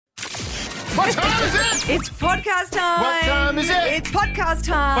What time is it? It's podcast time. What time is it? It's podcast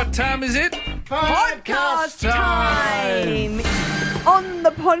time. What time is it? Podcast time. On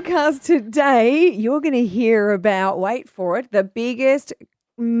the podcast today, you're going to hear about, wait for it, the biggest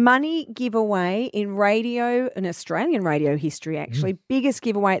money giveaway in Australian radio history, actually. Biggest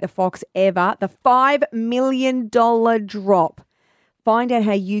giveaway at the Fox ever, the $5 million drop. Find out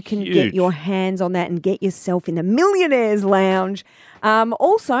how you can get your hands on that and get yourself in the Millionaires Lounge.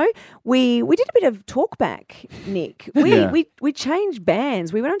 Also, we did a bit of talkback, Nick. We changed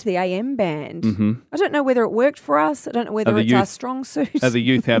bands. We went onto the AM band. Mm-hmm. I don't know whether it worked for us. I don't know whether it's our strong suit. Are the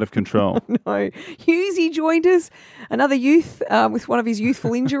youth out of control? No. Hughesy joined us, another youth with one of his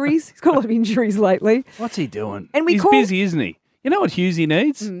youthful injuries. He's got a lot of injuries lately. What's he doing? And He's busy, isn't he? You know what Hughesy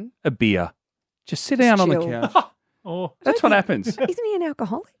needs? A beer. Just sit down on the chill. couch. That's what happens. Isn't he an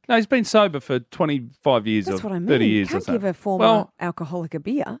alcoholic? No, he's been sober for 25 years That's or what I mean. 30 years Can't or so. give a former alcoholic a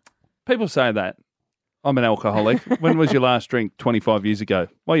beer. People say that. I'm an alcoholic. When was your last drink? 25 years ago.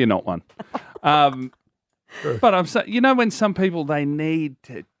 Well, you're not one. But I'm saying, you know, when some people, they need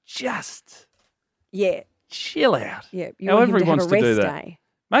to just chill out. Yeah. You However want him he wants to have a to do rest that. day.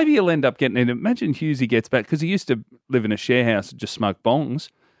 Maybe he'll end up getting in. Imagine Hughesy gets back, because he used to live in a share house and just smoke bongs,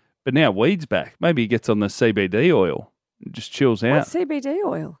 but now weed's back. Maybe he gets on the CBD oil and just chills out. What's CBD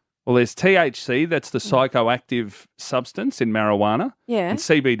oil? Well, there's THC, that's the psychoactive substance in marijuana. Yeah. And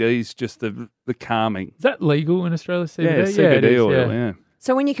CBD is just the calming. Is that legal in Australia, CBD? Yeah, it CBD is, oil, yeah.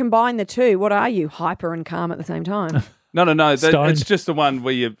 So when you combine the two, what are you? Hyper and calm at the same time? No. Stoned. It's just the one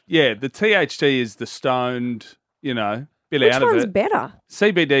where the THC is the stoned, bit Which out of one's it. better?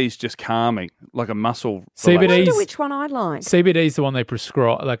 CBD is just calming, like a muscle. CBD I wonder These- which one I'd like. CBD is the one they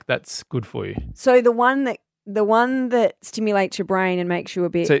prescribe. Like, that's good for you. So the one that stimulates your brain and makes you a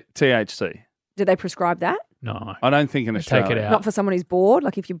bit. THC. Do they prescribe that? No. I don't think in Australia. Take it out. Not for someone who's bored.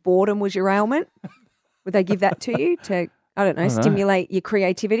 Like if your boredom was your ailment, would they give that to you to stimulate your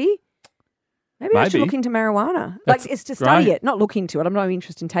creativity? Maybe I should Maybe. look into marijuana. That's It's to study great. it, not look into it. I'm not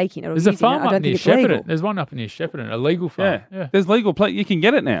interested in taking it. Or There's a using it. farm I up don't near think it's legal. Shepparton. There's one up near Shepparton, a legal farm. Yeah. There's legal play. You can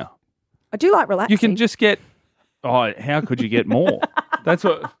get it now. I do like relaxing. You can just get. Oh, how could you get more? That's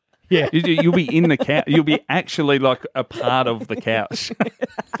what. Yeah. You'll be in the couch. You'll be actually like a part of the couch.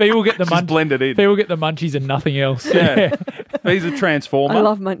 People get the Just blended in. People get the munchies and nothing else. Yeah. He's a transformer. I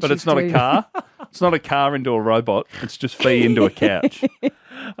love munchies but it's not too. a car. It's not a car into a robot. It's just Fee into a couch.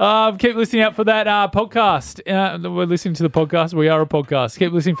 Keep listening out for that podcast. We're listening to the podcast. We are a podcast.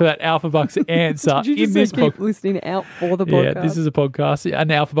 Keep listening for that Alpha Bucks answer Did you in just this say keep podcast. listening out for the podcast? Yeah, this is a podcast.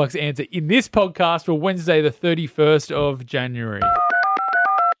 An Alpha Bucks answer in this podcast for Wednesday, the 31st of January.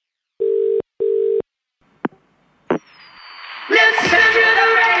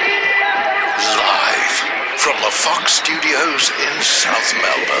 Live from the Fox Studios in South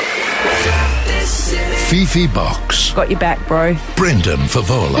Melbourne. Fifi Box, Got your back, bro. Brendan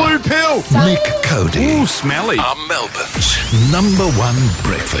Favola, Blue pill. Nick Cody Ooh, smelly. are Melbourne's #1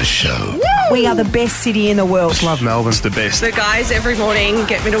 breakfast show. We are the best city in the world. Love Melbourne's the best. The guys every morning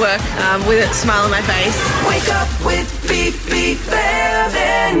get me to work with a smile on my face. Wake up with Fifi, Bev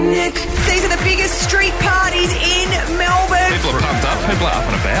and Nick. These are the biggest street parties in Melbourne. People are pumped up. People are up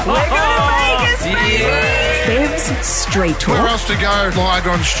and about. We're going to Vegas, baby. Fev's Street Where Talk. else to go?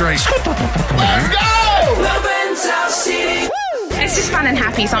 Lygon Street. Let's go! Melbourne's our city. It's just fun and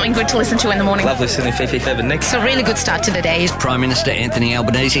happy, something good to listen to in the morning. Love listening to Fifi, Fev and Nick. It's a really good start to the day. Prime Minister Anthony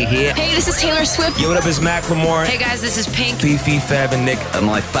Albanese here. Hey, this is Taylor Swift. Yo, what up, is Macklemore. Hey guys, this is Pink. Fifi, Fev and Nick are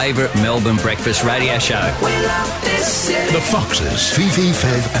my favourite Melbourne breakfast radio show. We love this city. The Foxes, Fifi,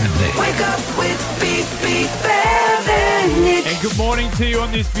 Fev and Nick. Wake up with Fifi, Bev and Nick. And good morning to you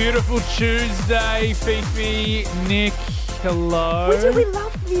on this beautiful Tuesday, Fifi, Nick. Hello. We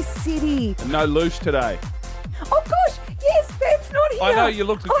love this city. No loose today. Oh, gosh. Yes, Fev's not here. I know you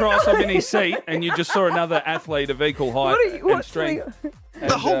looked across no. up in his seat and you just saw another athlete of equal height and what's strength.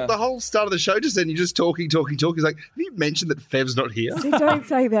 The whole start of the show just then, you're just talking. He's like, have you mentioned that Fev's not here? See, don't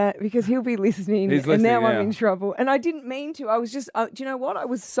say that because he'll be listening. He's and now listening, I'm yeah. in trouble. And I didn't mean to. I was just, do you know what? I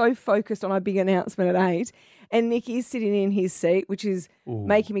was so focused on our big announcement at 8. And Nick is sitting in his seat, which is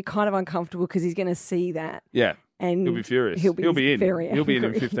making me kind of uncomfortable because he's going to see that. Yeah. And He'll be furious. He'll be in. He'll be in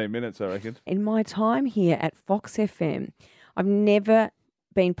angry. 15 minutes, I reckon. In my time here at Fox FM, I've never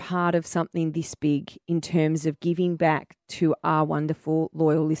been part of something this big in terms of giving back to our wonderful,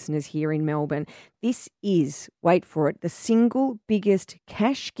 loyal listeners here in Melbourne. This is, wait for it, the single biggest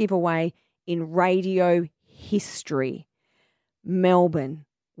cash giveaway in radio history. Melbourne,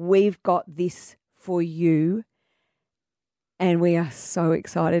 we've got this for you, and we are so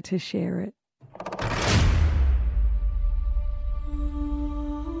excited to share it.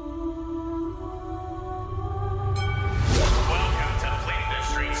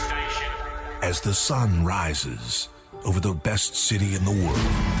 as the sun rises over the best city in the world,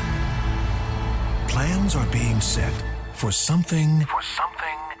 plans are being set for something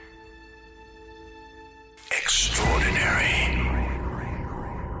extraordinary.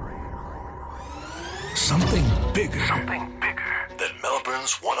 Something bigger than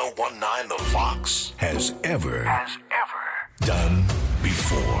Melbourne's 1019 The Fox has ever done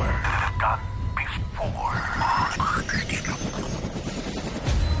before.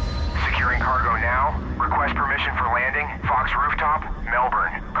 Securing cargo now. Request permission for landing. Fox Rooftop,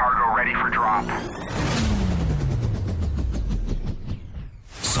 Melbourne. Cargo ready for drop.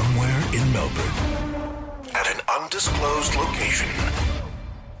 Somewhere in Melbourne, at an undisclosed location,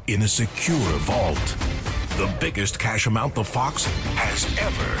 in a secure vault, the biggest cash amount the Fox has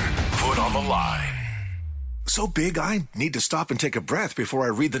ever put on the line. So big, I need to stop and take a breath before I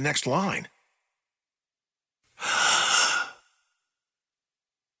read the next line.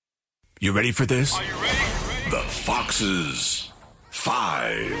 You ready for this? Are you ready? The Fox's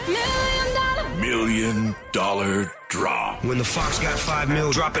 $5 million drop. When the Fox got $5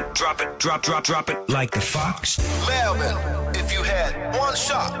 million, drop it like the Fox. Melbourne, if you had one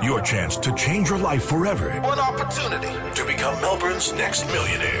shot, your chance to change your life forever. One opportunity to become Melbourne's next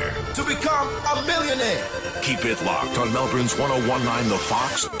millionaire. To become a millionaire. Keep it locked on Melbourne's 1019 The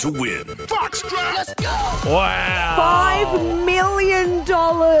Fox to win. Fox drop! Let's go! Wow. $5 million.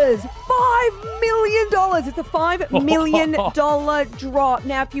 $5 million. It's a $5 million drop.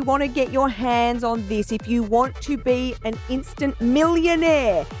 Now, if you want to get your hands on this, if you want to be an instant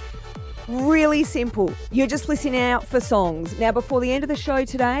millionaire, really simple. You're just listening out for songs. Now, before the end of the show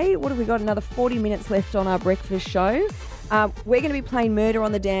today, what have we got? Another 40 minutes left on our breakfast show. We're going to be playing Murder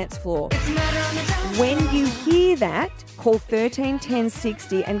on the Dance Floor. When you hear that, call 13 10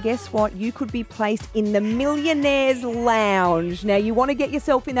 60, and guess what? You could be placed in the Millionaires Lounge. Now, you want to get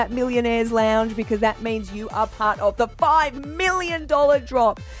yourself in that Millionaires Lounge because that means you are part of the $5 million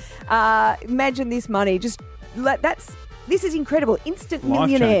drop. Imagine this money. This is incredible. Instant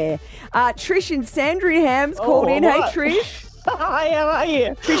millionaire. Trish and Sandringhams called in. What? Hey, Trish. Hi, how are you?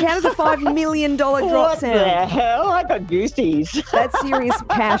 Trish, how does a $5 million drop sound? What the hell? I got goosies. That's serious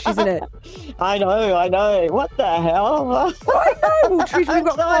cash, isn't it? I know. What the hell? I know. Well, Trish, we've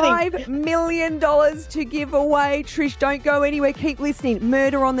got Exciting. $5 million to give away. Trish, don't go anywhere. Keep listening.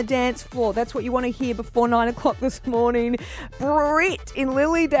 Murder on the Dance Floor. That's what you want to hear before 9 o'clock this morning. Britt in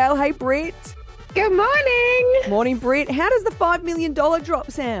Lilydale. Hey, Britt. Good morning. Morning, Britt. How does the $5 million drop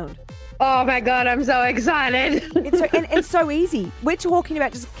sound? Oh my God, I'm so excited. It's so easy. We're talking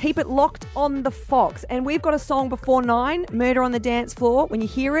about just keep it locked on the Fox. And we've got a song before 9, Murder on the Dance Floor. When you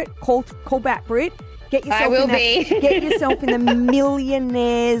hear it, call back, Britt. Get yourself get yourself in the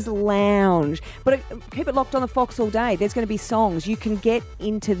Millionaires Lounge. But keep it locked on the Fox all day. There's going to be songs. You can get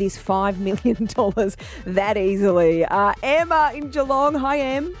into this $5 million that easily. Emma in Geelong. Hi,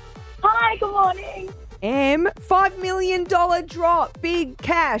 Em. Hi, good morning. Em, $5 million drop. Big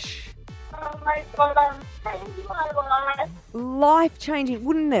cash. Oh my God, I'm changing my life. Life-changing,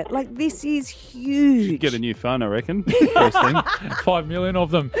 wouldn't it? Like, this is huge. Get a new phone, I reckon. First thing. 5 million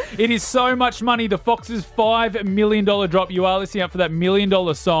of them. It is so much money. The Fox's $5 million drop. You are listening out for that $1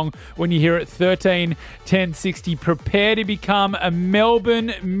 million song when you hear it. 13 10 60. Prepare to become a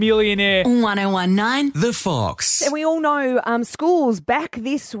Melbourne millionaire. 1019 The Fox. And we all know school's back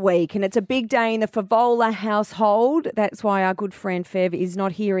this week, and it's a big day in the Favola household. That's why our good friend Fev is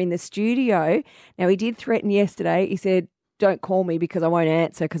not here in the studio. Now, he did threaten yesterday. He said, don't call me because I won't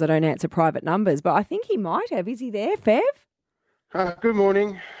answer because I don't answer private numbers. But I think he might have. Is he there, Fev? Good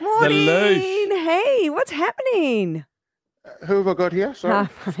morning. Morning. Hey, what's happening? Who have I got here? Sorry.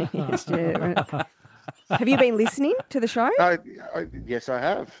 Have you been listening to the show? Yes, I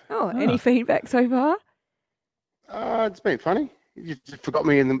have. Oh, any feedback so far? It's been funny. You just forgot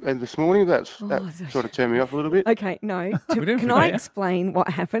me in this morning. That sort of turned me off a little bit. Okay, no. Can I explain what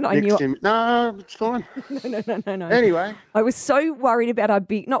happened? No, it's fine. No. Anyway. I was so worried about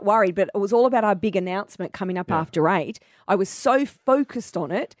not worried, but it was all about our big announcement coming up after 8. I was so focused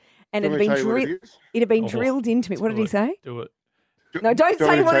on it, and it had been drilled into me. What did he say? Do it. No, don't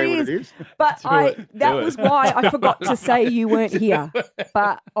say what it is. But that was why I forgot to say you weren't here.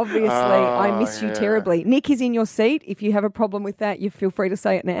 But obviously, I miss you terribly. Nick is in your seat. If you have a problem with that, you feel free to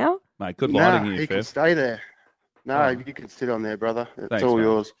say it now. Mate, good lighting you, you, can stay there. No, you can sit on there, brother. It's all mate.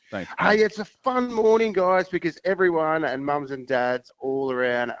 yours. Thanks. Hey, it's a fun morning, guys, because everyone and mums and dads all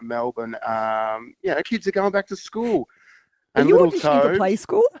around Melbourne, kids are going back to school. And are you little auditioning for Toad. play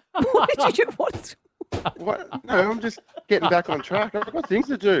school? What did you do? What? No, I'm just getting back on track. I've got things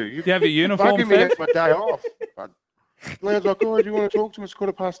to do. Do you have a uniform, bugging me Fev? at my day off. Leon's like, oh, do you want to talk to him? It's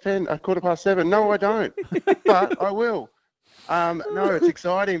 7:15. No, I don't, but I will. No, it's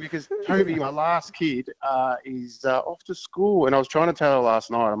exciting because Toby, my last kid, is off to school. And I was trying to tell her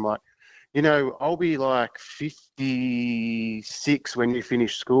last night, I'm like, you know, I'll be like 56 when you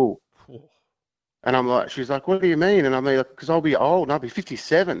finish school. And I'm like, she's like, what do you mean? And I'm like, because I'll be old and I'll be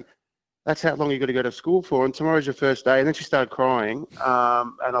 57. That's how long you got to go to school for. And tomorrow's your first day. And then she started crying.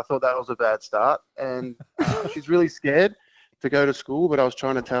 And I thought that was a bad start. And she's really scared to go to school. But I was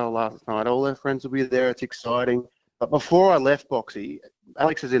trying to tell her last night, all her friends will be there. It's exciting. But before I left Boxy,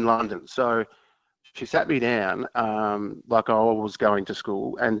 Alex is in London. So she sat me down like I was going to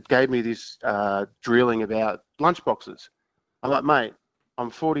school and gave me this drilling about lunchboxes. I'm like, mate, I'm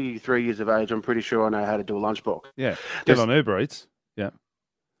 43 years of age. I'm pretty sure I know how to do a lunchbox. Yeah, get on Uber Eats. Yeah.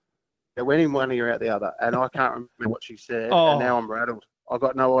 It went in one ear out the other, and I can't remember what she said, and now I'm rattled. I've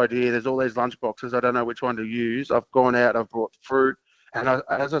got no idea. There's all these lunchboxes. I don't know which one to use. I've gone out. I've brought fruit. And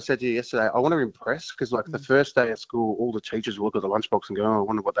as I said to you yesterday, I want to impress because, like, the first day at school, all the teachers will look at the lunchbox and go, oh, I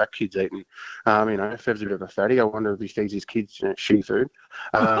wonder what that kid's eating. You know, Fev's a bit of a fatty. I wonder if he feeds his kids, you know, shitty food.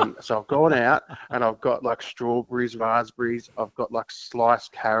 So I've gone out and I've got, like, strawberries, raspberries. I've got, like,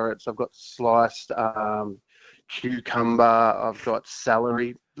 sliced carrots. I've got sliced cucumber. I've got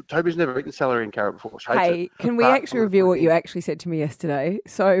celery. Toby's never eaten celery and carrot before. Hey, can we actually reveal what you actually said to me yesterday?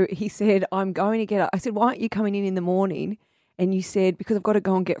 So he said, I'm going to get up. I said, why aren't you coming in the morning? And you said, because I've got to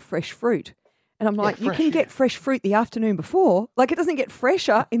go and get fresh fruit. And I'm like, you can get fresh fruit the afternoon before. Like, it doesn't get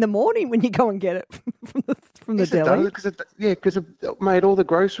fresher in the morning when you go and get it from the deli. Because, mate, all the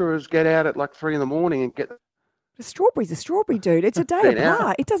grocers get out at like 3 a.m. and get... The strawberry's a strawberry, dude. It's a day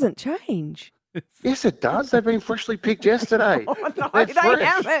apart. It doesn't change. Yes, it does. They've been freshly picked yesterday. Oh, no, they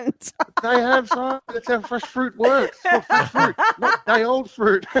haven't. They have, son. That's how fresh fruit works. It's not fresh fruit, not day-old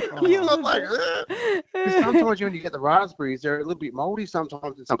fruit. You're not like, sometimes when you get the raspberries, they're a little bit mouldy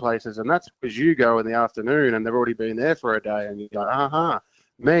sometimes in some places, and that's because you go in the afternoon and they've already been there for a day, and you're like,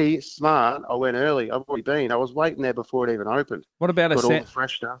 Me, smart, I went early. I've already been. I was waiting there before it even opened. What about all the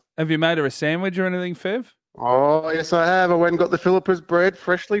fresh stuff. Have you made her a sandwich or anything, Fev? Oh, yes, I have. I went and got the Philippa's bread,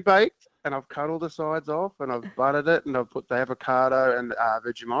 freshly baked. And I've cut all the sides off, and I've buttered it, and I've put the avocado and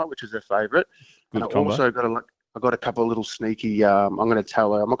Vegemite, which is her favourite. And I've also got a couple of little sneaky. I'm going to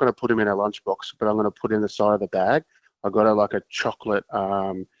tell her I'm not going to put them in her lunchbox, but I'm going to put in the side of the bag. I've got her like a chocolate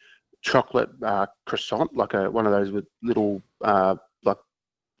croissant, like one of those with little like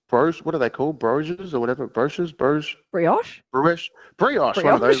broche. What are they called? Broches or whatever? Broches? Brioche. One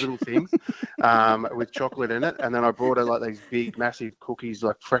of those little things with chocolate in it. And then I brought her like these big, massive cookies,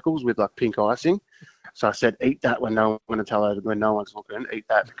 like freckles with like pink icing. So I said, eat that when I'm going to tell her when no one's looking. Eat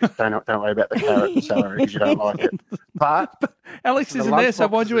that because don't worry about the carrot and celery because you don't like it. But Alex isn't there, so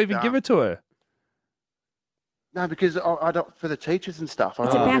why'd you even give it to her? No, because I don't for the teachers and stuff.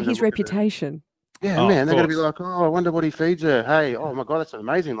 It's about his reputation. Yeah, man, they're going to be like, oh, I wonder what he feeds her. Hey, oh my God, that's an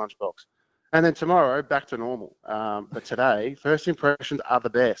amazing lunchbox. And then tomorrow, back to normal. But today, first impressions are the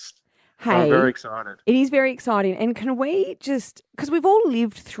best. Hey, so I'm very excited. It is very exciting. And can we just, because we've all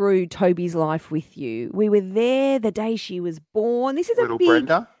lived through Toby's life with you. We were there the day she was born. This is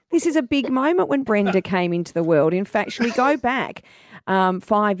Brenda. This is a big moment when Brenda came into the world. In fact, should we go back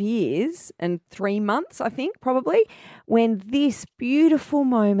 5 years and 3 months, I think, probably, when this beautiful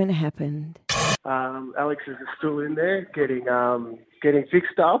moment happened? Alex is still in there getting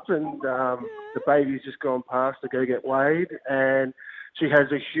fixed up, and the baby's just gone past to go get weighed, and she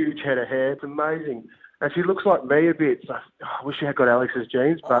has a huge head of hair. It's amazing. And she looks like me a bit. So I wish she had got Alex's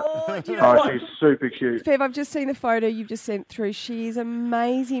genes, but she's super cute. Fev, I've just seen the photo you've just sent through. She is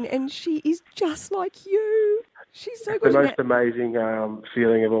amazing, and she is just like you. She's so good. The most amazing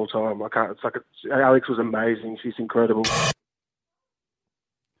feeling of all time. Alex was amazing. She's incredible.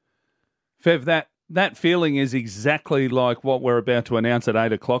 Fev, that feeling is exactly like what we're about to announce at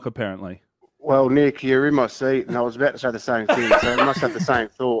 8 o'clock, apparently. Well, Nick, you're in my seat, and I was about to say the same thing, so you must have the same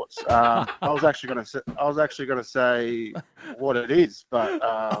thoughts. I was actually going to say what it is, but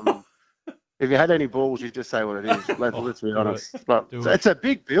if you had any balls, you'd just say what it is. Let's be honest. But it's a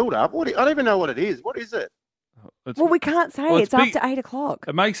big build-up. I don't even know what it is. What is it? Well, we can't say. It's after 8 o'clock.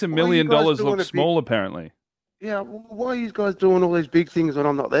 It makes $1 million look small, apparently. Yeah, why are you guys doing all these big things when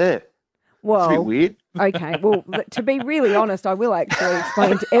I'm not there? Well, it's a bit weird. Okay, well, to be really honest, I will actually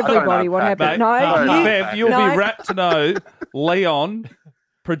explain to everybody what happened. Bev, you'll be rapt to know Leon,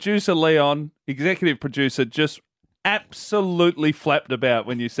 producer Leon, executive producer, just absolutely flapped about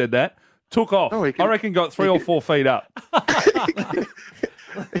when you said that. Took off. I reckon got 3 or 4 feet up.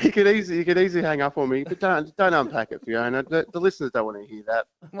 You could easily hang up on me, but don't unpack it, Fiona. The listeners don't want to hear that.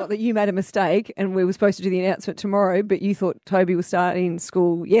 Well, that you made a mistake and we were supposed to do the announcement tomorrow, but you thought Toby was starting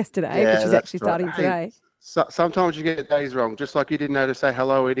school yesterday, but she's actually starting today. Sometimes you get days wrong, just like you didn't know to say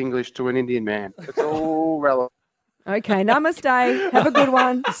hello in English to an Indian man. It's all relevant. Okay, namaste. Have a good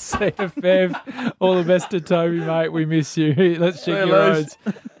one. See you, Fev. All the best to Toby, mate. We miss you. Let's check your roads.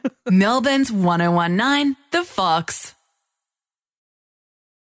 Melbourne's 1019, The Fox.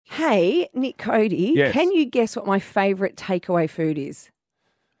 Hey, Nick Cody, Yes. can you guess what my favourite takeaway food is?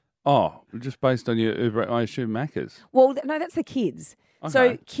 Oh, just based on your Uber, I assume Macca's. Well, no, that's the kids. So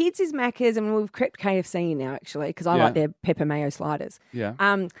Okay. kids is Macca's, and we've crept KFC in now, actually, because I Yeah. like their pepper mayo sliders. Yeah.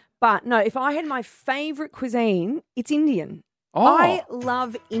 But no, if I had my favourite cuisine, it's Indian. Oh. I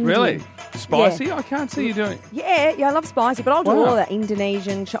love Indian. Really? Spicy? Yeah. I can't see you doing. Yeah, I love spicy, but I'll do Wow. all that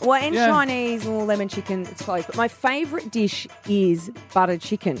Indonesian, and Yeah. Chinese, and all lemon chicken. It's close. But my favourite dish is butter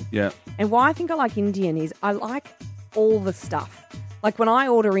chicken. Yeah. And why I think I like Indian is I like all the stuff. Like when I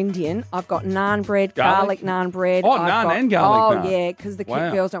order Indian, I've got naan bread, garlic naan bread. Oh, I've naan got- and garlic naan. Oh, yeah, because the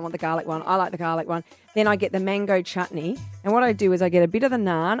Wow. girls don't want the garlic one. I like the garlic one. Then I get the mango chutney. And what I do is I get a bit of the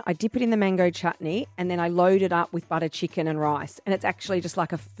naan, I dip it in the mango chutney, and then I load it up with butter chicken and rice. And it's actually just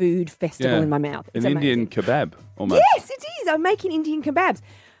like a food festival in my mouth. It's An amazing. Indian kebab, almost. Yes, it is. I'm making Indian kebabs.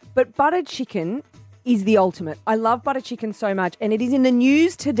 But butter chicken is the ultimate. I love butter chicken so much. And it is in the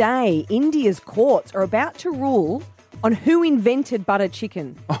news today. India's courts are about to rule on who invented butter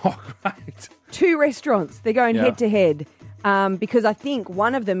chicken. Oh, great. 2 restaurants. They're going Yeah. head to head because I think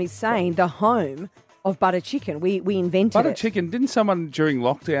one of them is saying the home of butter chicken. We invented Butter it. chicken. Didn't someone during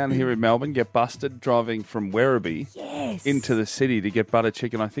lockdown here in Melbourne get busted driving from Werribee Yes. into the city to get butter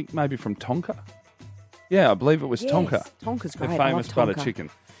chicken? I think maybe from Tonka. Yeah, I believe it was Yes, Tonka. Tonka's The great. I famous love butter Tonka.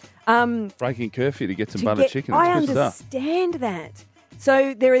 chicken. Breaking curfew to get some to butter get- chicken. I It's good stuff. understand that.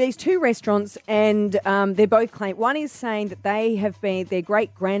 So there are these 2 restaurants, and they're both claim. One is saying that they have been their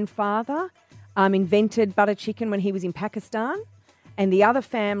great grandfather invented butter chicken when he was in Pakistan, and the other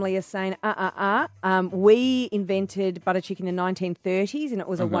family is saying, we invented butter chicken in the 1930s, and it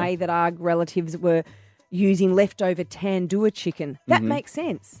was a Okay. way that our relatives were using leftover tandoor chicken. That Mhm. makes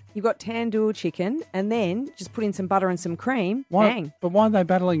sense. You've got tandoor chicken, and then just put in some butter and some cream. Why, Bang. but why are they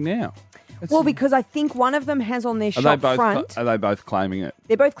battling now? Well, because I think one of them has on their Are shop they both? front. Are they both claiming it?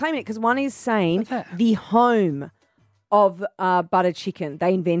 They're both claiming it because one is saying the home of butter chicken.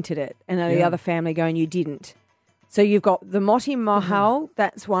 They invented it. And the Yeah. other family going, you didn't. So you've got the Moti Mahal.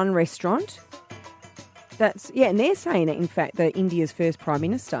 That's one restaurant. And they're saying it, in fact, that India's first Prime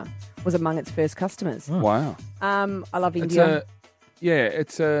Minister was among its first customers. Wow. I love It's India.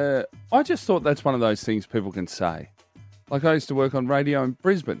 I just thought that's one of those things people can say. Like I used to work on radio in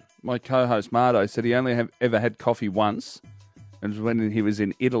Brisbane. My co-host Mardo said he only ever had coffee once, and it was when he was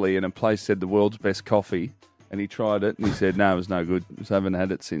in Italy and a place said the world's best coffee, and he tried it and he said no, it was no good. So I haven't had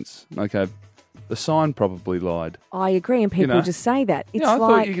it since. Okay, the sign probably lied. I agree, and people just say that. It's I like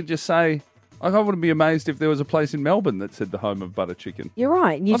thought you could just say. Like, I wouldn't be amazed if there was a place in Melbourne that said the home of butter chicken. you're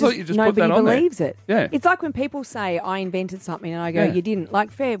right. I thought you just put nobody that on there. believes it. Yeah. It's like when people say, I invented something, and I go, Yeah. you didn't.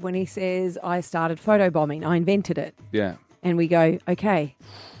 Like Feb, when he says, I started photobombing, I invented it. Yeah, And we go, okay.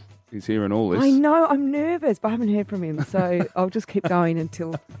 he's hearing all this. I know, I'm nervous, but I haven't heard from him. So I'll just keep going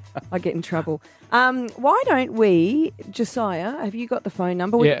until I get in trouble. Why don't we, Josiah, have you got the phone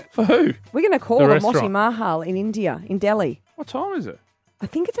number? Yeah, for who? We're going to call The the Moti restaurant. Mahal in India, in Delhi. What time is it? I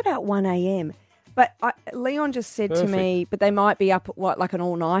think it's about 1 a.m. But Leon just said to me, but they might be up at like an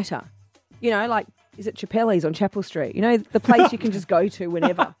all-nighter. You know, like, is it Chappelle's on Chapel Street? You know, the place you can just go to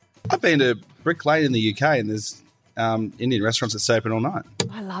whenever. I've been to Brick Lane in the UK, and there's Indian restaurants that stay open all night.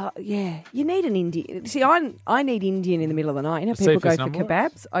 You need an Indian. See, I need Indian in the middle of the night. You know, See people if go this for number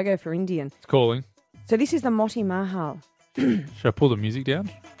kebabs. I go for Indian. It's calling. So this is the Moti Mahal. Should I pull the music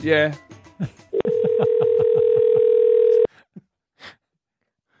down? Yeah.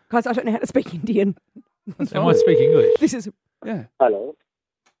 Guys, I don't know how to speak Indian. I might speak English. This is Yeah. Hello.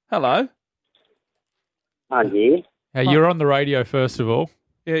 Hello. Anji. You're on the radio, first of all.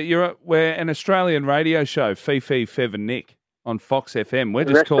 Yeah, we're an Australian radio show, Fifi, Fev and Nick, on Fox FM. We're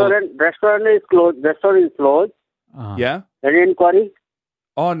just called... Restaurant is closed. Restaurant is closed. Yeah? Any inquiry?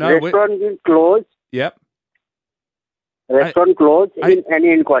 Oh, no. Restaurant is closed. Yep. Restaurant closed.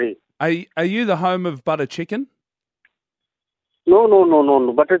 Any inquiry? Are you the home of butter chicken?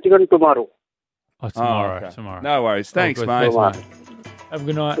 No. Butter chicken tomorrow. Oh, tomorrow. okay. Tomorrow. No worries. Thanks, good. mate. Tomorrow. Have a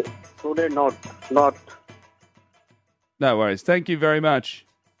good night. Today not. No worries. Thank you very much.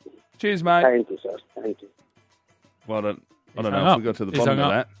 Cheers, mate. Thank you, sir. Thank you. Well, I don't He's know hung if up. we got to the He's bottom of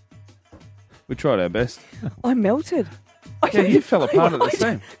hung that. We tried our best. I melted. Yeah, you fell apart at the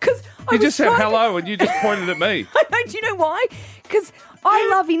seam. Because You just said hello and you just pointed at me. I know. Do you know why? Because I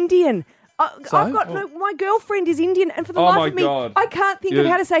love Indian. So? I've got my girlfriend is Indian, and for the Oh, life my of me, God. I can't think of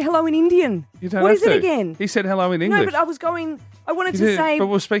how to say hello in Indian. You don't What have is it to. again? He said hello in English. No, but I was going. I wanted You to did, say but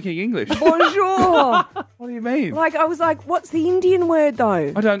we're speaking English. bonjour. What do you mean? Like I was like, what's the Indian word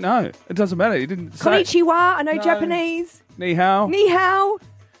though? I don't know. It doesn't matter. He didn't say Konnichiwa. I know Japanese. Ni hao. Ni hao.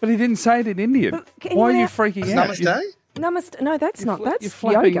 But he didn't say it in Indian. can Why are anyone you else- freaking out? Namaste? Namaste. No, that's not. you're That's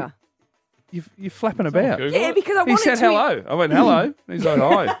flapping- yoga. You're flapping about. Yeah, because I He wanted said to. hello. I went, hello. And he's like,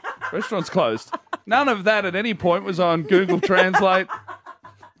 hi. Restaurant's closed. None of that at any point was on Google Translate.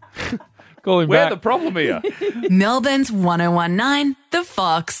 Call him We're back. the problem here. Melbourne's 1019, The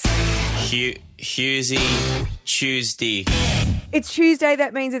Fox. Hughesy Tuesday. It's Tuesday.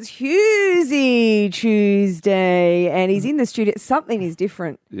 That means it's Hughesy Tuesday, and he's in the studio. Something is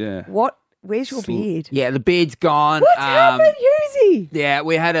different. Yeah. What? Where's your beard? Yeah, the beard's gone. What's happened, Hughesy? Yeah,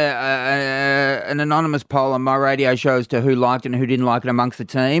 we had an anonymous poll on my radio show as to who liked it and who didn't like it amongst the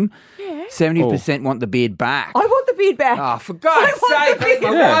team. Yeah. 70% want the beard back. I want the beard back. Oh, for God's sake,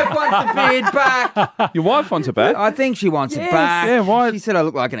 my wife wants the beard back. Your wife wants it back? I think she wants Yes. it back. Yeah, why? She said I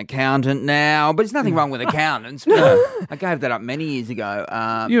look like an accountant now, but there's nothing wrong with accountants. I gave that up many years ago.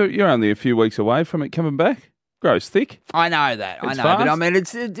 You're only a few weeks away from it coming back. Grows thick. I know that. It's I know, but I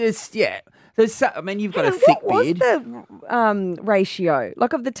fast. mean, it's yeah. You've got a Hang on, thick what was beard. the ratio?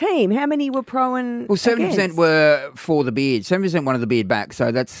 Like of the team, how many were pro and Well, 70% against? were for the beard. 70% wanted the beard back.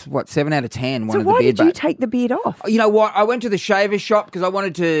 So that's, 7 out of 10 So wanted the why beard did you back. take the beard off? You know what? I went to the shaver shop because I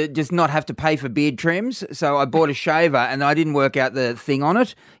wanted to just not have to pay for beard trims. So I bought a shaver and I didn't work out the thing on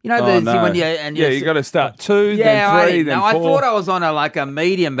it. You know, Oh, no. when you you got to start 2, Yeah, then I 3, didn't then know. 4. I thought I was on a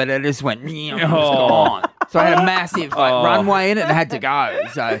medium, but it just went, it was Oh. gone. So I had a massive runway in it and had to go.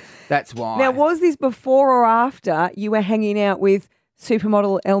 So that's why. Now, was this before or after you were hanging out with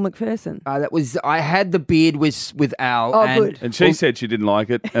supermodel Elle Macpherson? I had the beard with Al. Oh, and, good. And she said she didn't like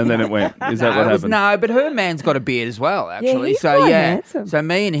it, and then it went. Is that what happened? No, but her man's got a beard as well, actually. he's so quite yeah, handsome. so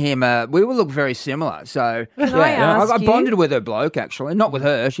me and him, we will look very similar. So Can I ask I you- bonded with her bloke actually, not with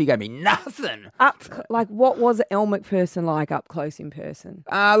her. She gave me nothing. Like, what was Elle Macpherson like up close in person?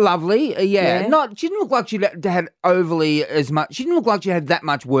 Lovely, yeah. Yeah? She didn't look like she had overly as much. She didn't look like she had that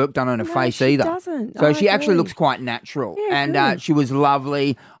much work done on her face she either. doesn't. So I she actually agree. looks quite natural, Yeah, and good. she was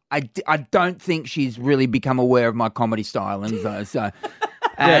lovely. I don't think she's really become aware of my comedy stylings though. So.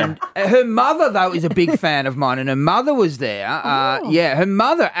 And her mother, though, is a big fan of mine, and her mother was there. Her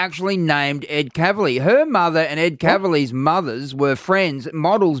mother actually named Ed Cavalier. Her mother and Ed Cavalier's mothers were friends,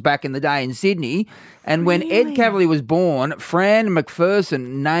 models back in the day in Sydney. And when Ed Cavalier was born, Fran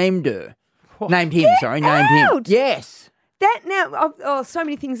McPherson named her. Named him, named him. out! Yes. That now, so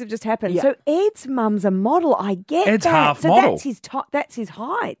many things have just happened. Yeah. So Ed's mum's a model. I get Ed's that. half so model. That's his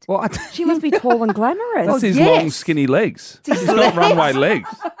height. Well, She must be tall and glamorous. That's his long, skinny legs. He's got runway legs.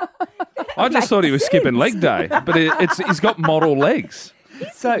 I just thought he was skipping leg day, but he's got model legs.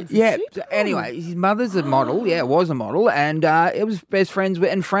 So, anyway, his mother's a model. Yeah, was a model. And it was best friends with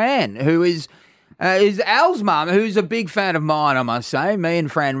and Fran, who is Al's mum, who's a big fan of mine, I must say. Me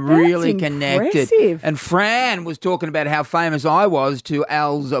and Fran really connected. impressive. And Fran was talking about how famous I was to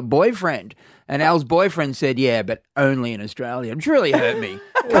Al's boyfriend. And Al's boyfriend said, yeah, but only in Australia. It really hurt me.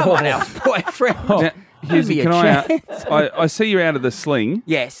 Come on, Al's boyfriend. Now, Give me Hughesy, a can chance. I see you out of the sling.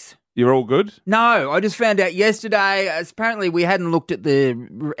 Yes. You're all good? No, I just found out yesterday. Apparently, we hadn't looked at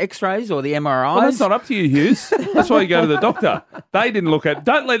the X-rays or the MRIs. Well, that's not up to you, Hughes. That's why you go to the doctor. They didn't look at.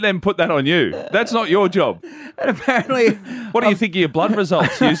 Don't let them put that on you. That's not your job. And apparently, what do you think of your blood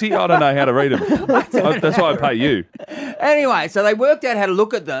results, Hughesy? I don't know how to read them. That's why I pay you. Anyway, so they worked out how to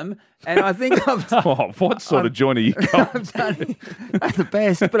look at them, and I think I've done, what sort of joint are you going? I've done the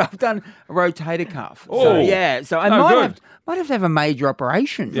best, but I've done a rotator cuff. Oh. So yeah, so I No, might good. have to have a major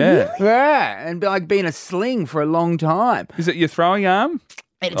operation. Yeah. Yeah, and be in a sling for a long time. Is it your throwing arm?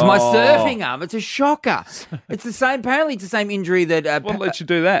 It's my surfing arm. It's a shocker. It's the same. Apparently, it's the same injury that. What lets you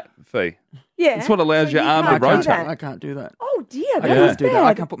do that, Fee? Yeah. It's what allows So your you arm to can't do rotate. that. I can't do that. Oh dear, I that can't is do that. bad.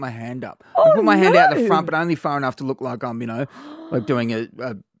 I can't put my hand up. I Oh, put my hand out the no. front, but only far enough to look like I'm, like doing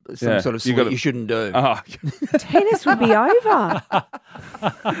some Yeah, sort of you swing gotta- you shouldn't do. Oh, Tennis would be over.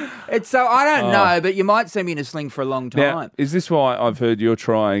 It's so I don't Oh. know, but you might see me in a sling for a long time. now, is this why I've heard you're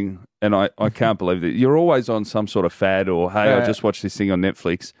trying, and I can't believe that, you're always on some sort of fad or, hey, I just watched this thing on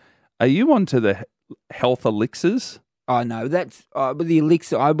Netflix. Are you onto the health elixirs? Oh no, that's with the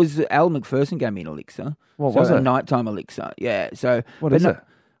elixir. Al McPherson gave me an elixir. What So was a it? nighttime elixir. Yeah. So What but is no- it?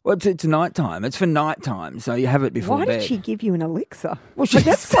 Well, it's night time. It's for night time, so you have it before Why bed. did she give you an elixir? Well, Like,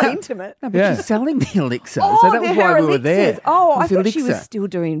 that's quite intimate. No, but she's selling the elixir, Oh, so that was they're why her we were there. elixirs. Oh, It I was thought she was elixir. still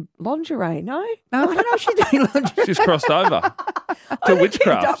doing lingerie. No? No, I don't know if she's doing lingerie. She's crossed over to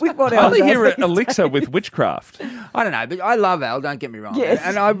witchcraft. with what I Elle only does hear these elixir with witchcraft. I don't know, but I love Elle, don't get me wrong. Yes.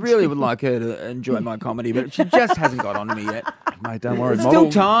 And I really would like her to enjoy my comedy, but she just hasn't got onto me yet. Mate, don't worry. There's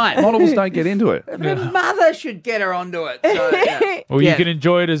still time. Models don't get into it. Her mother should get her onto it. So, yeah. Well, you can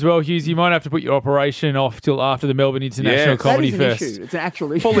enjoy it as well, Hughes. You might have to put your operation off till after the Melbourne International Yes. Comedy That is an Fest. issue. It's an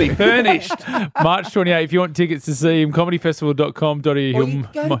actual issue. Fully furnished. March 28. If you want tickets to see him, comedyfestival.com.au. Or you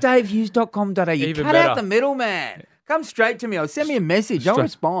go to davehughes.com.au. Even Cut better. out the middleman. Come straight to me or send me a message. I'll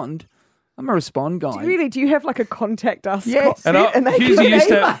respond. I'm a respond guy. Really? Do you have like a contact us? Yes. And they Hughesy can used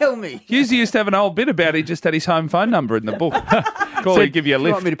to Email me. Hughesy used to have an old bit about he just had his home phone number in the book. Call you, give you a You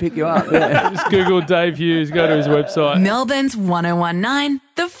lift. want me to pick you up? Yeah. Just Google Dave Hughes, go to his website. Melbourne's 1019,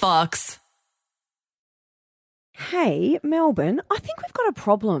 The Fox. Hey, Melbourne, I think we've got a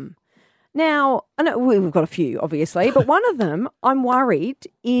problem. Now, I know we've got a few, obviously, but one of them I'm worried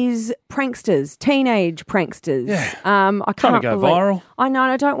is pranksters, teenage pranksters. Yeah. I Trying to can't go believe- viral. I know,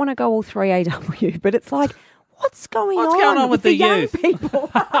 I don't want to go all 3AW, but it's like, what's going on with the the young youth?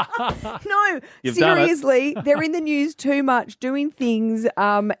 people? No, You've done it. seriously, they're in the news too much, doing things,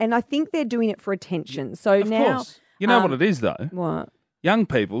 and I think they're doing it for attention. So Of now, course. You know what it is, though? what? Young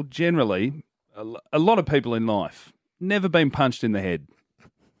people, generally, a lot of people in life, never been punched in the head.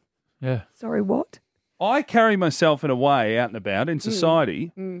 Yeah. Sorry, what? I carry myself in a way out and about in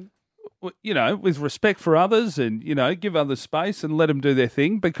society, you know, with respect for others and, you know, give others space and let them do their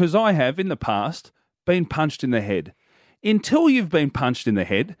thing because I have, in the past, been punched in the head. Until you've been punched in the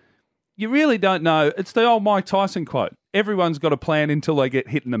head, you really don't know. It's the old Mike Tyson quote. Everyone's got a plan until they get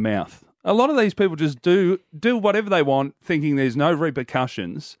hit in the mouth. A lot of these people just do whatever they want, thinking there's no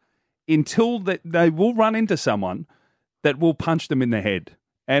repercussions until they will run into someone that will punch them in the head.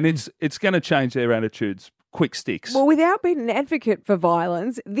 And it's going to change their attitudes. Quick sticks. Well, without being an advocate for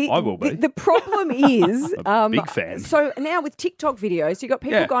violence, I will be. The problem is... Big fan. So now with TikTok videos, you've got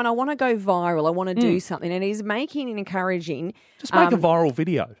people Yeah. going, I want to go viral, I want to do something. And he's making and encouraging... Just make a viral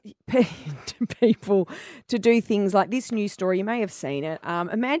video. to people to do things like this news story. You may have seen it.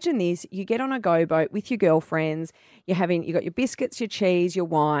 Imagine this: you get on a go boat with your girlfriends. You got your biscuits, your cheese, your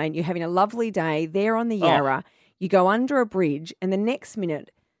wine. You're having a lovely day there on the Yarra. You go under a bridge, and the next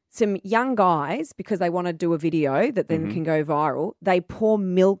minute, some young guys, because they want to do a video that then can go viral, they pour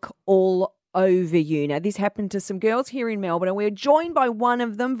milk all over you. Now, this happened to some girls here in Melbourne, and we're joined by one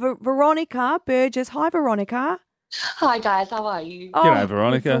of them, Veronica Burgess. Hi, Veronica. Hi guys, how are you? G'day,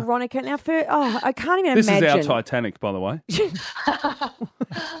 Veronica. Veronica. Now, I can't even This imagine. is our Titanic, by the way.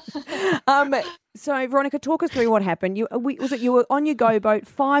 So, Veronica, talk us through what happened. You were on your go boat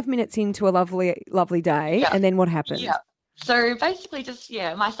 5 minutes into a lovely day, Yeah. and then what happened? Yeah. So basically, just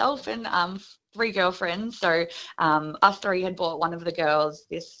myself and three girlfriends. So us three had bought one of the girls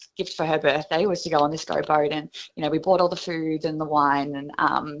this gift for her birthday, was to go on this go boat, and we bought all the food and the wine,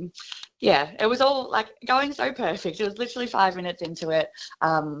 and it was all like going so perfect. It was literally 5 minutes into it.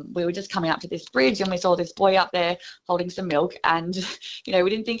 We were just coming up to this bridge and we saw this boy up there holding some milk, and we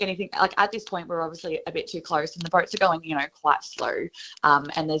didn't think anything. Like at this point, we're obviously a bit too close, and the boats are going quite slow.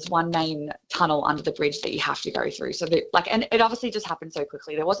 And there's one main tunnel under the bridge that you have to go through. So and it obviously just happened so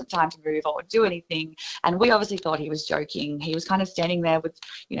quickly. There wasn't time to move or do anything. And we obviously thought he was joking. He was kind of standing there with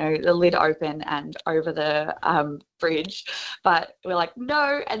the lid open and over the bridge, but we're like,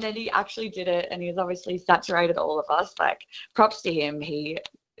 no. And then he actually did it, and he's obviously saturated all of us. Like, props to him. He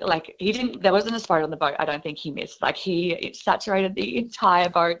didn't, there wasn't a spot on the boat I don't think he missed. Like, it saturated the entire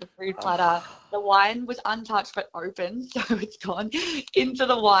boat, the food platter. The wine was untouched but open, so it's gone into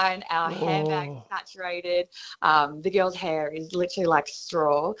the wine. Our handbag saturated. The girl's hair is literally like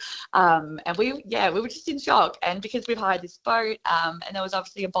straw. And we were just in shock. And because we've hired this boat, and there was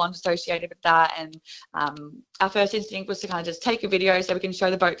obviously a bond associated with that, and our first instinct was to kind of just take a video so we can show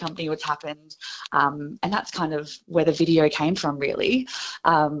the boat company what's happened. And that's kind of where the video came from, really.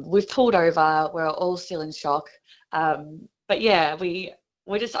 We've pulled over. We're all still in shock. But yeah,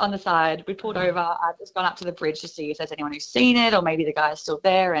 we're just on the side. We pulled over. I've just gone up to the bridge to see if there's anyone who's seen it, or maybe the guy's still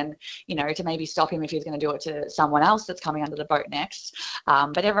there, and to maybe stop him if he's going to do it to someone else that's coming under the boat next.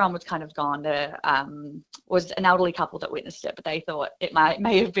 But everyone was kind of gone. There was an elderly couple that witnessed it, but they thought it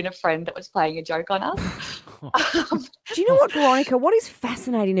may have been a friend that was playing a joke on us. Do you know what, Veronica? What is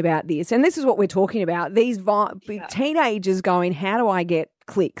fascinating about this, and this is what we're talking about, these teenagers going, how do I get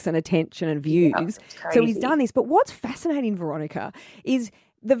clicks and attention and views? So he's done this. But what's fascinating, Veronica, is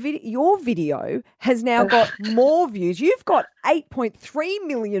your video has now got more views. You've got 8.3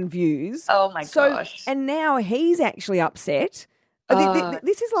 million views. Oh my gosh. And now he's actually upset.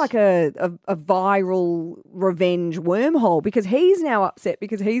 This is like a viral revenge wormhole because he's now upset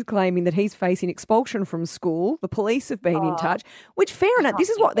because he's claiming that he's facing expulsion from school. The police have been in touch, which fair enough. This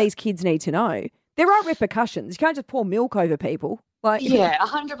is what these kids need to know. There are repercussions. You can't just pour milk over people. Yeah,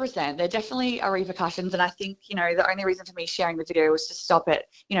 100%. There definitely are repercussions. And I think, the only reason for me sharing the video was to stop it,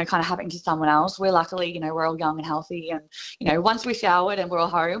 kind of happening to someone else. We're luckily, we're all young and healthy. And, once we showered and we're all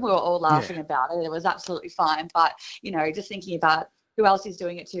home, we were all laughing about it. It was absolutely fine. But, just thinking about who else he's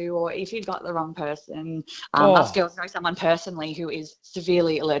doing it to, or if he'd got the wrong person. Us girls know someone personally who is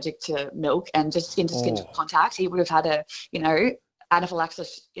severely allergic to milk and just skin-to-skin contact. He would have had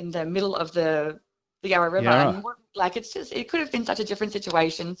anaphylaxis in the middle of the Yarra River. Yeah. And it could have been such a different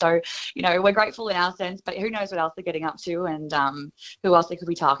situation. So, we're grateful in our sense, but who knows what else they're getting up to and who else they could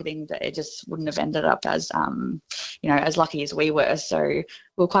be targeting, that it just wouldn't have ended up as, as lucky as we were. So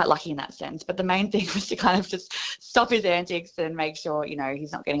we're quite lucky in that sense. But the main thing was to kind of just stop his antics and make sure,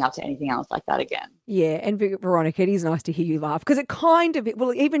 he's not getting up to anything else like that again. Yeah, and Veronica, it is nice to hear you laugh because it kind of,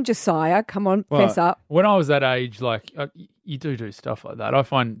 even Josiah, come on, fess up. When I was that age, you do stuff like that. I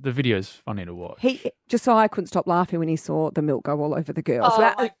find the videos funny to watch. Josiah couldn't stop laughing when he saw the milk go all over the girl. So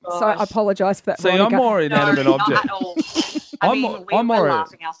I apologise for that. See, Veronica. I'm more inanimate object. Not at all. We were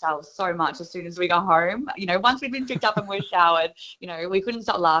laughing ourselves so much as soon as we got home. Once we'd been picked up and we're showered, we couldn't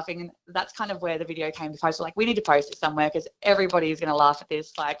stop laughing. And that's kind of where the video came to post. We're like, we need to post it somewhere because everybody is going to laugh at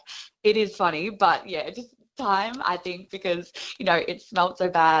this. It is funny, but yeah, just time, I think, because, it smelled so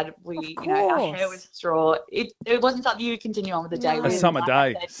bad. Our hair was straw. It wasn't something you could continue on with the day. A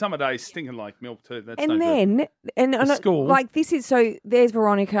summer day stinking like milk too. That's and no then, good. and school. this is, so there's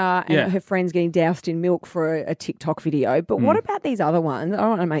Veronica and her friends getting doused in milk for a TikTok video. But what about these other ones? I don't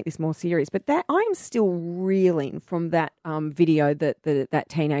want to make this more serious, but I'm still reeling from that video that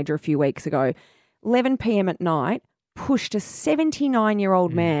teenager a few weeks ago, 11 p.m. at night, pushed a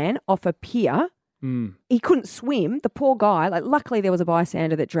 79-year-old man off a pier. He couldn't swim, the poor guy. Luckily there was a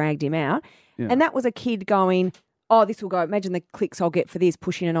bystander that dragged him out. Yeah. And that was a kid going, this will go. Imagine the clicks I'll get for this,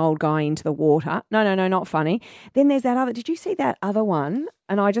 pushing an old guy into the water. No, not funny. Then there's that other, did you see that other one?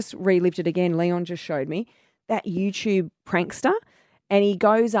 And I just relived it again. Leon just showed me that YouTube prankster. And he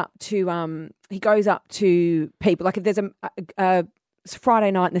goes up to people. If there's it's Friday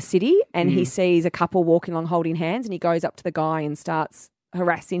night in the city and he sees a couple walking along holding hands and he goes up to the guy and starts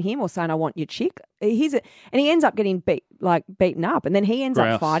harassing him or saying, I want your chick. And he ends up getting beaten up, and then he ends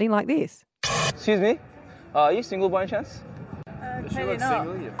up fighting like this. Excuse me? Are you single by any chance? Clearly not.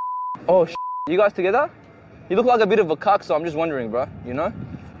 Oh, you guys together? You look like a bit of a cuck, so I'm just wondering, bro.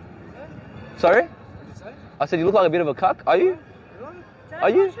 Sorry? What did you say? I said you look like a bit of a cuck. Are you? Are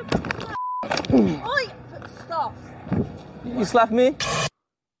you? Stop. You slapped me?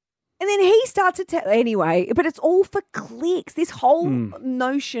 And then he starts to tell, anyway, but it's all for clicks. This whole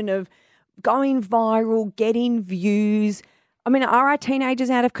notion of going viral, getting views. I mean, are our teenagers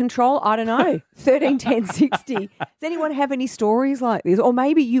out of control? I don't know. 13, 10, 60. Does anyone have any stories like this? Or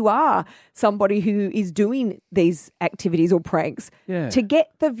maybe you are somebody who is doing these activities or pranks to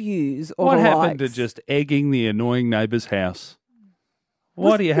get the views or what the happened likes. to just egging the annoying neighbour's house?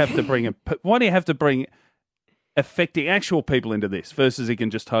 Why do you have to bring affecting actual people into this versus he can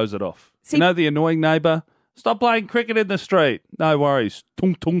just hose it off? See, the annoying neighbour, stop playing cricket in the street. No worries.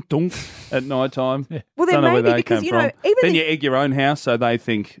 Tung, tung, tung at night time. Well, then don't know where maybe they because, came you know, from. even Then the- you egg your own house so they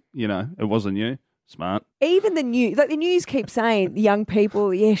think, it wasn't you. Smart. Even the news, the news keeps saying young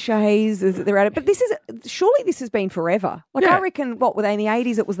people, shays, they're at it. But surely this has been forever. I reckon, were they in the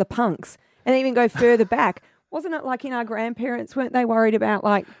 80s? It was the punks. And even go further back. Wasn't it like in our grandparents, weren't they worried about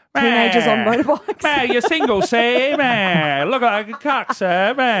teenagers on motorbikes? Man, you're single, say, man. Look like a cock,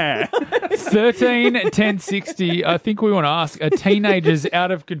 sir, man. 13 10 60. I think we want to ask, are teenagers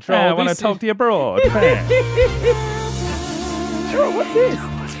out of control? I want to talk to you abroad. Man. Sure, what's this?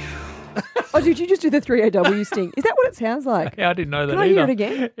 Oh, did you just do the 3AW sting? Is that what it sounds like? Yeah, I didn't know that Can either. I hear it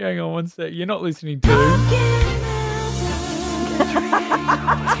again? Hang on one sec. You're not listening to...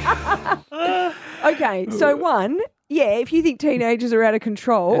 Okay, so one, if you think teenagers are out of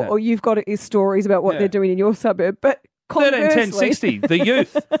control or you've got stories about what they're doing in your suburb, but 13, 10, 60, the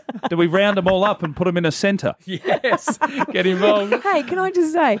youth. Do we round them all up and put them in a centre? Yes, get involved. Hey, can I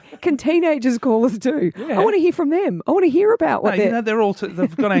just say, can teenagers call us too? Yeah. I want to hear from them. I want to hear about what they're... they're all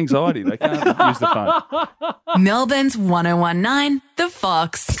they've got anxiety. They can't use the phone. Melbourne's 1019, The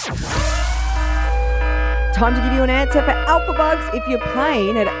Fox. Time to give you an answer for Alpha Bugs if you're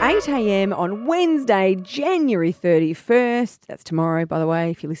playing at 8 a.m. on Wednesday, January 31st. That's tomorrow, by the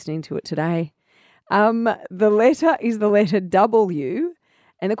way, if you're listening to it today. The letter is the letter W,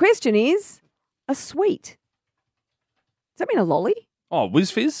 and the question is a sweet. Does that mean a lolly? Oh,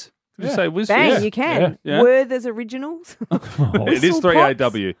 Whiz Fizz? Did you say Whiz Bang, Fizz? you can. Yeah. Werther's Originals. It is Whistle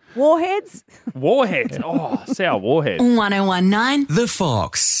 3AW. Warheads. Warhead. Oh, sour warhead. 1019 The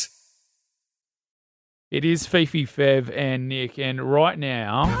Fox. It is Fifi, Fev, and Nick, and right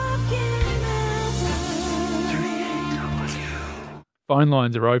now, phone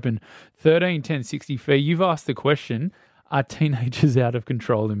lines are open. 13 10 60 fee. You've asked the question: are teenagers out of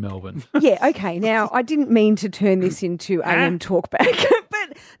control in Melbourne? Yeah, okay. Now, I didn't mean to turn this into AM Talkback,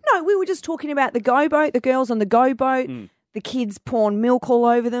 but no, we were just talking about the Go Boat, the girls on the Go Boat, the kids pouring milk all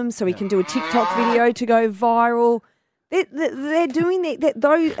over them so we can do a TikTok video to go viral. They're doing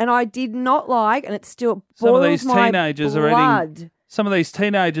those, and I did not like, and it still boils Some of these my teenagers blood. are eating. Some of these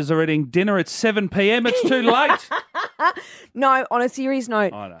teenagers are eating dinner at 7 p.m. It's too late. No, on a serious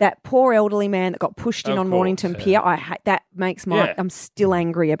note, that poor elderly man that got pushed in Of on course, Mornington Pier, that makes my. Yeah. I'm still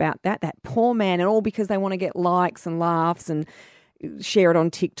angry about that. That poor man, and all because they want to get likes and laughs and share it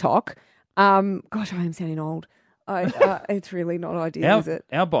on TikTok. Gosh, I am sounding old. It's really not ideal, is it?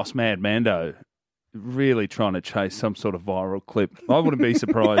 Our boss, Mad Mando, really trying to chase some sort of viral clip. I wouldn't be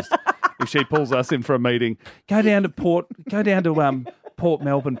surprised if she pulls us in for a meeting. Go down to Port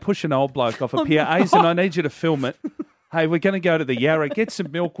Melbourne, push an old bloke off a pier. Aizen, I need you to film it. Hey, we're going to go to the Yarra, get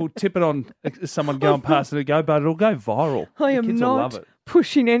some milk, we'll tip it on someone going past and go, but it'll go viral. I The am kids will love not it.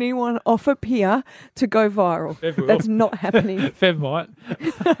 pushing anyone off a pier to go viral. That's not happening. Fev might.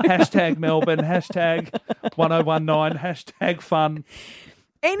 Hashtag Melbourne, hashtag 1019, hashtag fun.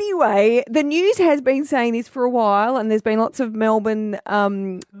 Anyway, the news has been saying this for a while, and there's been lots of Melbourne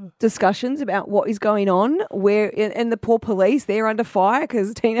discussions about what is going on. And the poor police, they're under fire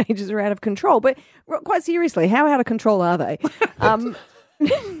because teenagers are out of control. But quite seriously, how out of control are they? I'm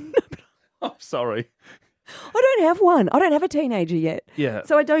sorry. I don't have one. I don't have a teenager yet. Yeah.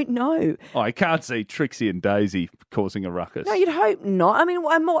 So I don't know. I can't see Trixie and Daisy causing a ruckus. No, you'd hope not. I mean,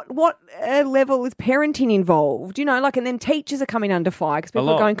 what level is parenting involved? You know, and then teachers are coming under fire because people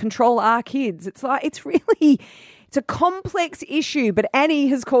are going, control our kids. It's it's a complex issue. But Annie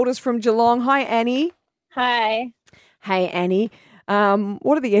has called us from Geelong. Hi, Annie. Hi. Hey, Annie.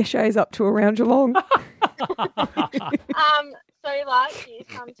 What are the Eshays up to around Geelong? So last year,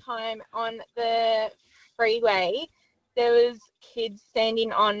 sometime on the freeway, there was kids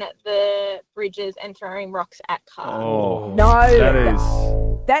standing on the bridges and throwing rocks at cars. Oh,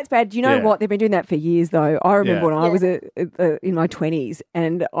 no, that's bad. Do you know Yeah. what? They've been doing that for years, though. I remember Yeah. when I was in my 20s,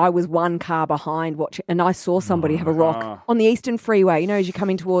 and I was one car behind watching, and I saw somebody have a rock on the Eastern Freeway. You know, as you're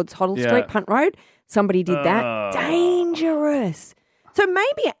coming towards Hoddle Yeah. Street, Punt Road, somebody did that. Dangerous. So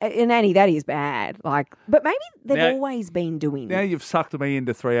maybe, and Annie, that is bad. But maybe they've Now- always been doing. Now you've sucked me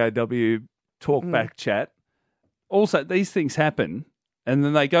into 3AW talkback chat. Also, these things happen, and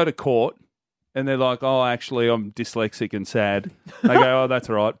then they go to court, and they're like, oh, actually, I'm dyslexic and sad. They go, oh, that's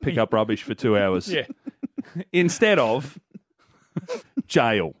all right, pick up rubbish for 2 hours. Yeah. Instead of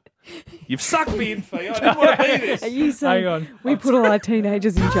jail. You've sucked me in, Fee. I didn't want to be this. Are you saying Hang on. we put all our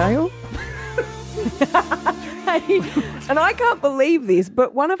teenagers in jail? And I can't believe this,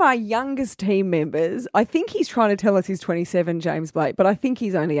 but one of our youngest team members, I think he's trying to tell us he's 27, James Blake, but I think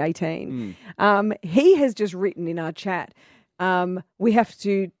he's only 18. He has just written in our chat, we have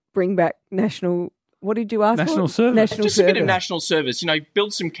to bring back national, what did you ask National for? service. National Just service. a bit of national service,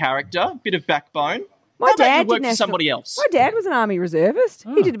 build some character, a bit of backbone. My How about dad you work did for somebody else? My dad was an army reservist.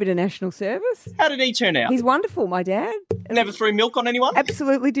 He did a bit of national service. How did he turn out? He's wonderful, my dad. Never threw milk on anyone?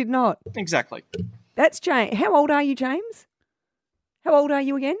 Absolutely did not. Exactly. That's James. How old are you, James? How old are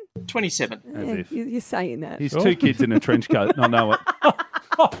you again? 27. As Yeah, if. you're saying that. He's two kids in a trench coat. I know it.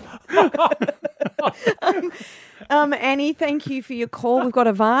 Annie, thank you for your call. We've got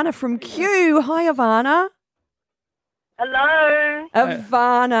Ivana from Q. Hi, Ivana. Hello.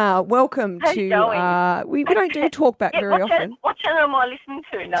 Ivana, welcome How's to. it going? We don't do talkback very often. What channel am I listening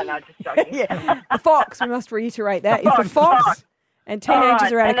to? No, just joking. Yeah, the Fox. We must reiterate that. It's the The Fox, Fox. and teenagers All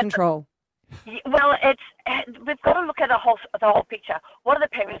right, are out of and control. Well, we've got to look at the whole picture. What are the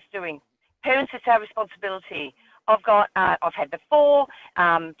parents doing? Parents, it's our responsibility. I've had the 4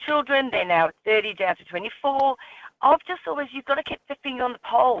 children. They're now 30 down to 24. You've got to keep the finger on the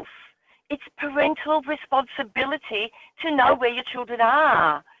pulse. It's parental responsibility to know where your children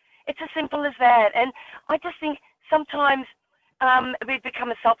are. It's as simple as that. And I just think sometimes we've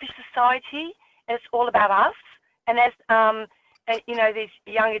become a selfish society. And it's all about us. And as these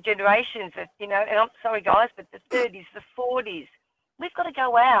younger generations that, and I'm sorry, guys, but the 30s, the 40s, we've got to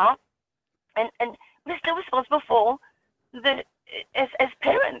go out and we're still responsible for as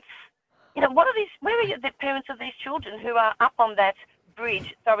parents. Where are the parents of these children who are up on that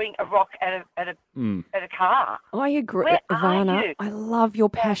bridge throwing a rock at a car? I agree, Where are Ivana. you? I love your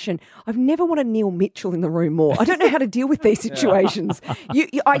passion. I've never wanted Neil Mitchell in the room more. I don't know how to deal with these situations. I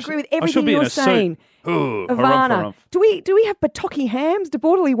agree with everything you're saying. Ivana, do we have Bataki hams,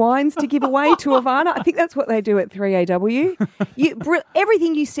 Borderly wines to give away to Ivana? I think that's what they do at 3AW.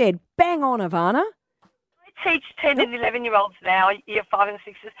 Everything you said, bang on, Ivana. Teach 10 and 11-year-olds now, year 5 and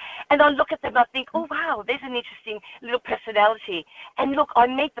 6s, and I look at them and I think, oh, wow, there's an interesting little personality. And look, I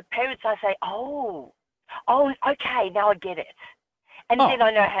meet the parents, I say, oh, okay, now I get it. And then I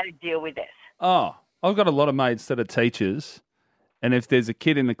know how to deal with this. Oh, I've got a lot of mates that are teachers, and if there's a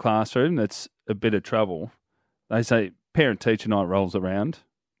kid in the classroom that's a bit of trouble, they say, parent-teacher night rolls around.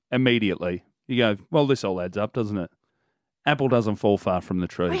 Immediately, you go, well, this all adds up, doesn't it? Apple doesn't fall far from the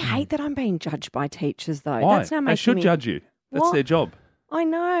tree. I hate that I'm being judged by teachers, though. Why? That's now They should judge you. That's What? their job. I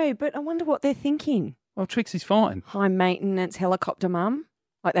know, but I wonder what they're thinking. Well, Trixie's fine. High maintenance helicopter mum.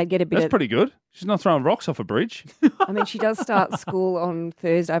 Like they'd get a bit That's of... pretty good. She's not throwing rocks off a bridge. I mean, she does start school on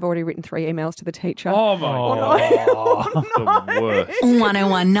Thursday. I've already written 3 emails to the teacher. Oh, my God. The worst.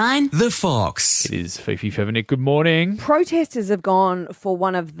 1019 The Fox. It is Fifi Fevenik. Good morning. Protesters have gone for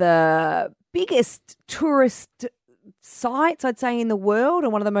one of the biggest tourist sites, I'd say, in the world,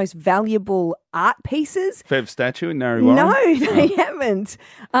 and one of the most valuable art pieces. Fev statue in Narre Warren? No, they haven't.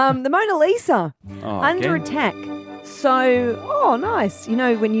 The Mona Lisa, under again? attack. So, nice. You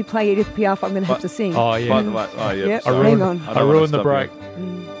know, when you play Edith Piaf, I'm going to have to sing. Oh, yeah. By the way, yeah. Yep. sorry. Hang on. I don't I wanna ruined the stop break. you.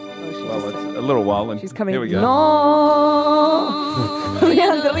 Well, it's a little while. And She's coming. Here we go. No.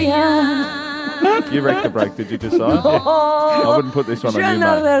 You wrecked the break, did you, Josiah? I wouldn't put this one on you,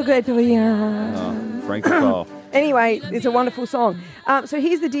 mate. Frank the File. Anyway, it's a wonderful song. So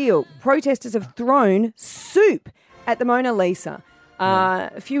here's the deal. Protesters have thrown soup at the Mona Lisa.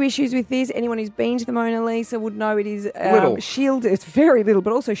 A few issues with this. Anyone who's been to the Mona Lisa would know it is shielded. It's very little,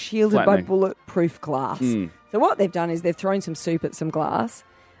 but also shielded by Flattening. bulletproof glass. So what they've done is they've thrown some soup at some glass.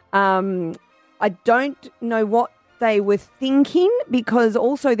 I don't know what they were thinking, because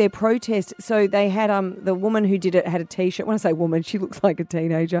also their protest, so they had the woman who did it had a T-shirt. When I say woman, she looks like a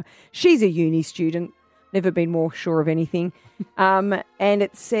teenager. She's a uni student. Never been more sure of anything. And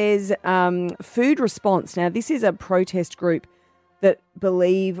it says food response. Now, this is a protest group that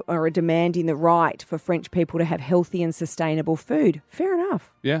believe or are demanding the right for French people to have healthy and sustainable food. Fair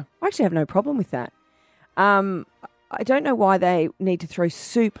enough. Yeah. I actually have no problem with that. I don't know why they need to throw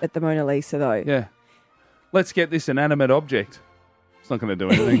soup at the Mona Lisa, though. Yeah. Let's get this inanimate object. It's not going to do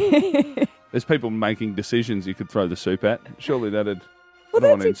anything. There's people making decisions you could throw the soup at. Surely that'd... I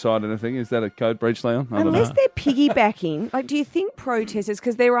don't want inside anything. Is that a code breach, Leon? I don't Unless know. they're piggybacking, like, do you think protesters,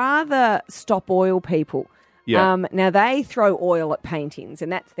 because there are the stop oil people. Yeah. Now, they throw oil at paintings,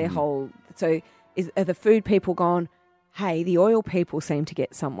 and that's their whole... So are the food people gone, hey, the oil people seem to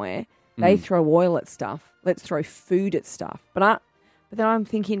get somewhere. They throw oil at stuff. Let's throw food at stuff. But then I'm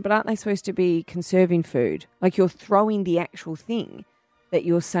thinking, but aren't they supposed to be conserving food? Like, you're throwing the actual thing that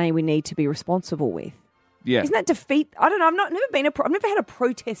you're saying we need to be responsible with. Yeah. Isn't that defeat? I don't know. I've never had a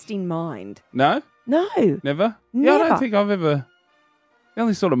protesting mind. No? No. Never? Yeah, I Never. don't think I've ever... The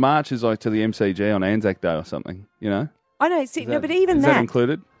only sort of march is like to the MCG on Anzac Day or something, you know? I know. See, no, but even is that... that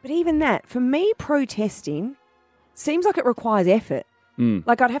included? But even that, for me, protesting seems like it requires effort.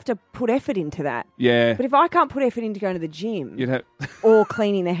 Like, I'd have to put effort into that. Yeah. But if I can't put effort into going to the gym You'd have... or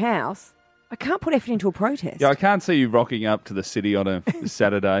cleaning the house, I can't put effort into a protest. Yeah, I can't see you rocking up to the city on a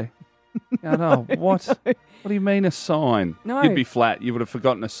Saturday. I know. What? What do you mean a sign? No. You'd be flat. You would have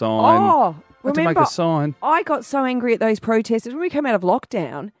forgotten a sign. Oh, Had to make remember, a sign. I got so angry at those protesters when we came out of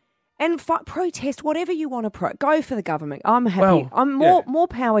lockdown. And protest whatever you want to go for the government. I'm happy. Well, I'm more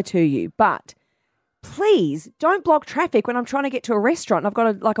power to you. But please don't block traffic when I'm trying to get to a restaurant and I've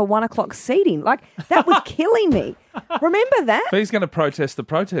got a 1 o'clock seating. Like, that was killing me. Remember that? But he's going to protest the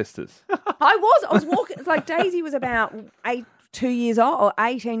protesters. I was walking. It's like Daisy was about 2 years old or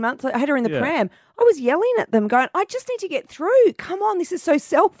 18 months. I had her in the pram. I was yelling at them, going, "I just need to get through. Come on, this is so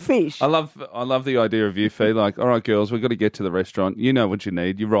selfish." I love the idea of you, Fee. Like, all right, girls, we've got to get to the restaurant. You know what you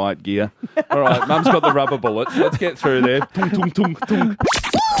need. Your riot gear. All right, Mum's got the rubber bullets. Let's get through there. Tung, tung, tung, tung.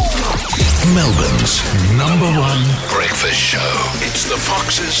 Melbourne's #1 breakfast show. It's the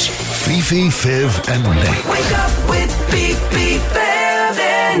Foxes. Fifi, Fev, and Nick. Wake up with Beep Beep Bev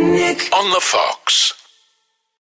and Nick. On the Fox.